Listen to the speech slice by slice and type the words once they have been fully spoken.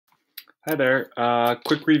Hi there.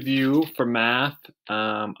 Quick review for math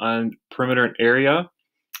on perimeter and area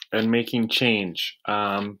and making change.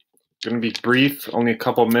 Going to be brief, only a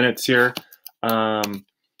couple minutes here. On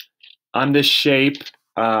this shape,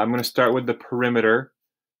 I'm going to start with the perimeter,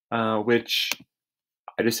 which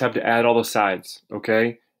I just have to add all the sides,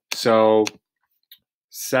 okay? So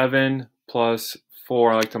 7 plus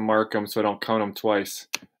 4, I like to mark them so I don't count them twice,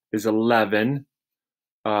 is 11.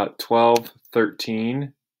 12,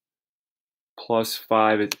 13. Plus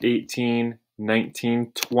 5 is 18,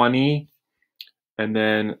 19, 20, and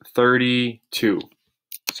then 32.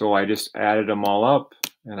 So I just added them all up,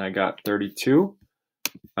 and I got 32.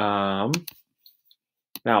 Now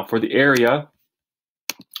for the area,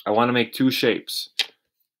 I want to make two shapes.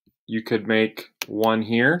 You could make one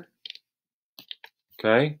here.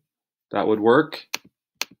 Okay, that would work.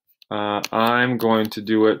 I'm going to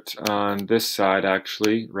do it on this side,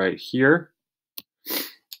 actually, right here.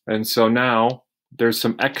 And so now there's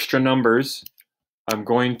some extra numbers. I'm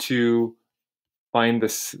going to find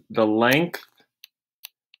the length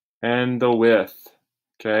and the width.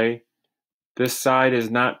 Okay, this side is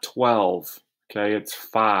not 12. Okay, it's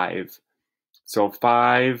 5. So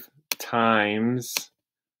 5 times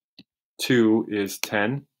 2 is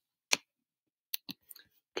 10.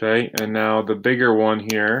 Okay, and now the bigger one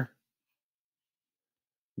here.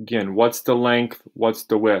 Again, what's the length? What's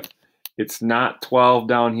the width? It's not 12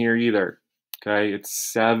 down here either. Okay, it's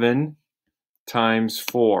 7 times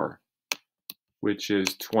 4, which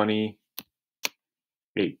is 28.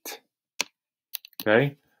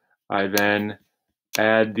 Okay, I then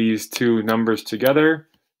add these two numbers together.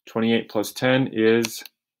 28 plus 10 is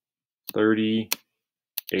 38.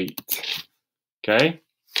 Okay,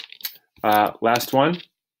 last one,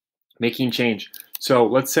 making change. So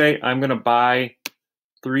let's say I'm going to buy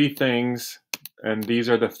 3 things, and these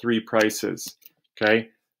are the 3 prices. Okay,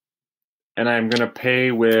 and I'm going to pay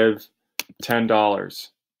with $10.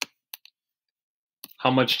 How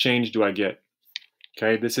much change do I get?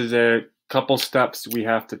 Okay, this is a couple steps we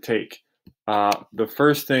have to take. The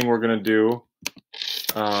first thing we're going to do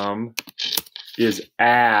is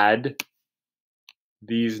add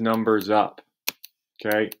these numbers up.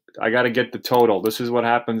 Okay, I got to get the total. This is what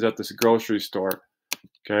happens at this grocery store.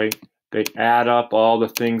 Okay, they add up all the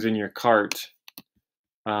things in your cart.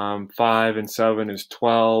 5 and 7 is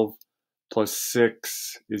 12, plus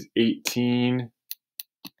 6 is 18.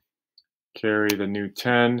 Carry the new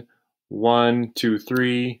 10. 1, 2,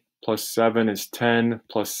 3, plus 7 is 10,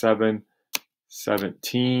 plus 7,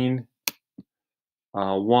 17.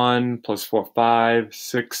 1 plus 4, 5,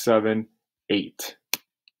 6, 7, 8.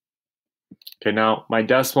 Okay, now my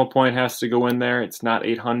decimal point has to go in there. It's not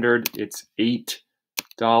 800, it's $8.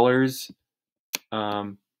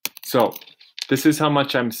 So this is how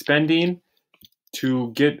much I'm spending.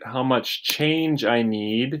 To get how much change I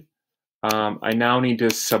need, I now need to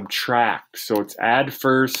subtract. So it's add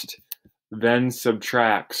first, then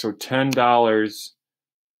subtract. So $10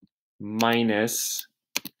 minus,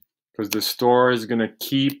 because the store is going to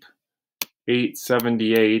keep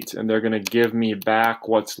 $8.78 and they're going to give me back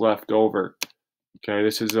what's left over. Okay,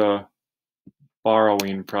 this is a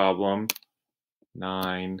borrowing problem.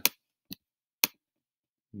 9,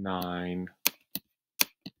 9,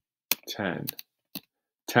 10.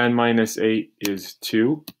 10 minus 8 is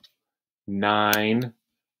 2. 9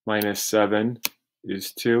 minus 7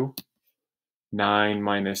 is 2. 9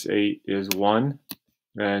 minus 8 is 1.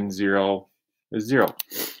 And 0 is 0.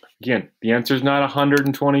 Again, the answer is not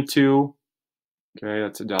 122. Okay,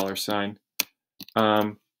 that's a dollar sign.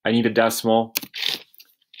 I need a decimal.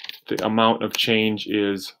 The amount of change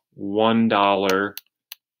is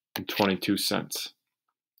 $1.22.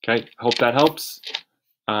 Okay, hope that helps.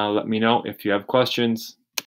 Let me know if you have questions.